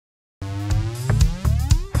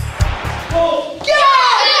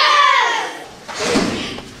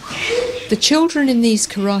The children in these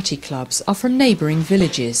karate clubs are from neighbouring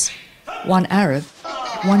villages, one Arab,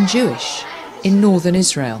 one Jewish, in northern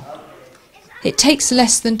Israel. It takes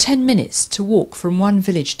less than 10 minutes to walk from one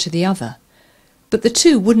village to the other, but the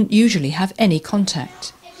two wouldn't usually have any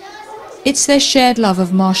contact. It's their shared love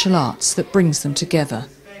of martial arts that brings them together.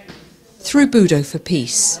 Through Budo for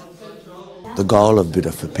Peace. The goal of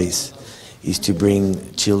Budo for Peace is to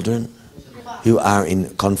bring children who are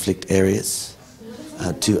in conflict areas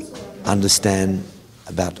to understand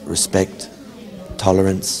about respect,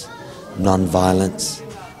 tolerance, non-violence,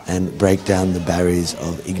 and break down the barriers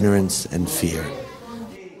of ignorance and fear.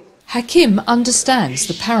 Hakim understands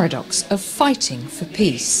the paradox of fighting for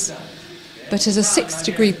peace. But as a 6th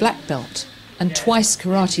degree black belt and twice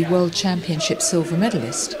Karate World Championship silver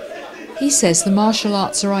medalist, he says the martial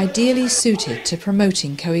arts are ideally suited to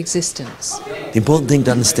promoting coexistence. The important thing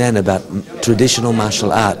to understand about traditional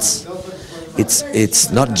martial arts,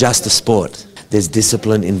 it's not just a sport. There's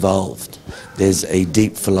discipline involved. There's a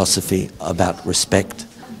deep philosophy about respect.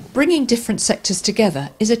 Bringing different sectors together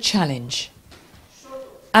is a challenge.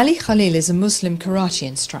 Ali Khalil is a Muslim karate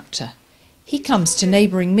instructor. He comes to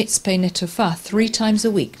neighbouring Mitzpe Netofa 3 times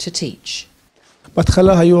a week to teach.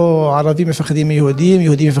 בהתחלה היו ערבים מפחדים מיהודים,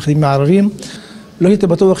 יהודים מפחדים מערבים. לא הייתי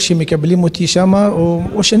בטוח שמקבלים אותי שמה,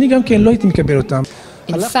 או שאני גם כן לא הייתי מקבל אותם.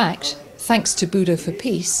 In fact, thanks to Budo for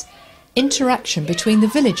Peace, interaction between the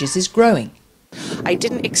villages is growing. I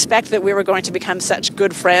didn't expect that we were going to become such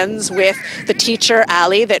good friends with the teacher,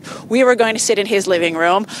 Ali, that we were going to sit in his living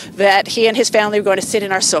room, that he and his family were going to sit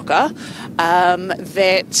in our sukkah,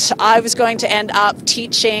 that I was going to end up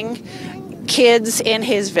teaching kids in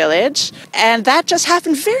his village, and that just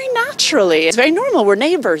happened very naturally. It's very normal, we're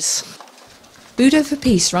neighbours. Budo for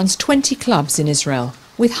Peace runs 20 clubs in Israel,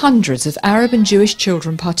 with hundreds of Arab and Jewish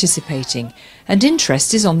children participating, and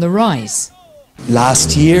interest is on the rise.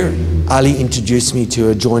 Last year, Ali introduced me to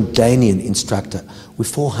a joint Dimyon instructor with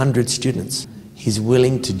 400 students. He's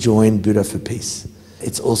willing to join Budo for Peace.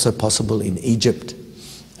 It's also possible in Egypt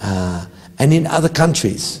and in other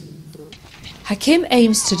countries. Hakim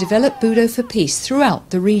aims to develop Budo for Peace throughout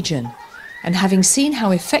the region, and having seen how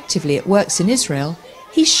effectively it works in Israel,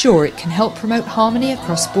 he's sure it can help promote harmony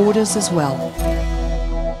across borders as well.